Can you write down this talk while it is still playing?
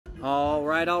All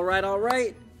right, all right, all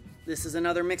right. This is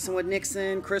another Mixin with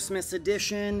Nixon Christmas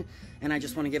edition, and I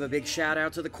just want to give a big shout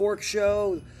out to the Cork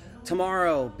Show.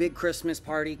 Tomorrow, big Christmas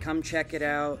party. Come check it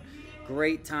out.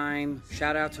 Great time.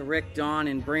 Shout out to Rick, Dawn,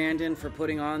 and Brandon for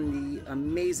putting on the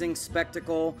amazing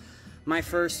spectacle. My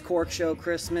first Cork Show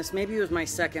Christmas, maybe it was my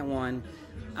second one.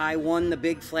 I won the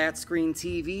big flat screen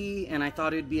TV, and I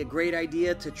thought it'd be a great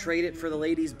idea to trade it for the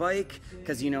lady's bike,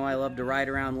 because you know I love to ride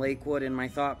around Lakewood, and my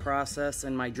thought process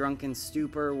and my drunken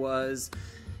stupor was,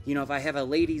 you know, if I have a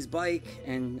lady's bike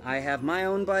and I have my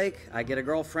own bike, I get a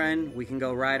girlfriend, we can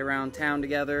go ride around town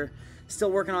together. Still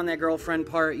working on that girlfriend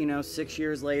part, you know, 6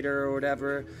 years later or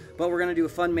whatever. But we're going to do a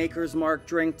fun Maker's Mark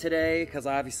drink today, because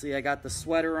obviously I got the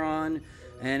sweater on,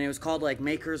 and it was called like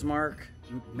Maker's Mark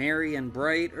Merry and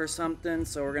Bright or something.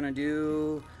 So we're gonna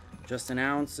do just 1.25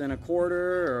 ounces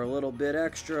or a little bit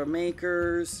extra of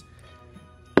Makers.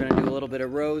 We're gonna do a little bit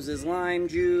of Rose's lime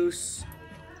juice,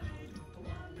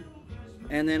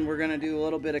 and then we're gonna do a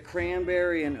little bit of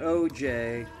cranberry and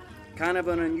OJ. Kind of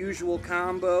an unusual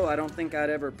combo. I don't think I'd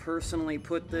ever personally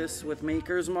put this with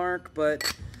Maker's Mark,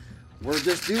 but we're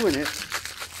just doing it.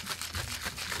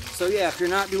 So yeah, if you're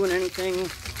not doing anything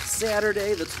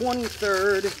Saturday the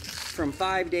 23rd from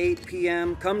 5 to 8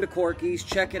 p.m. come to Corky's,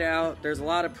 check it out. There's a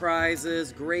lot of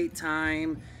prizes, great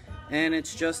time, and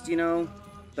it's just, you know,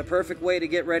 the perfect way to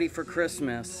get ready for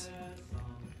Christmas.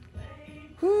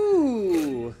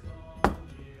 Whoo!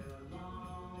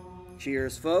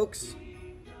 Cheers, folks.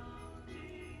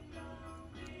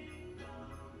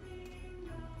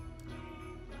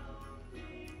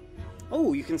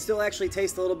 Oh, you can still actually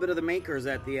taste a little bit of the Makers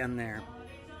at the end there.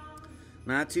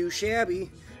 Not too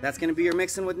shabby. That's going to be your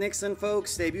Mixin with Nixon,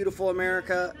 folks. Stay beautiful,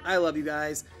 America. I love you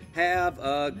guys. Have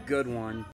a good one.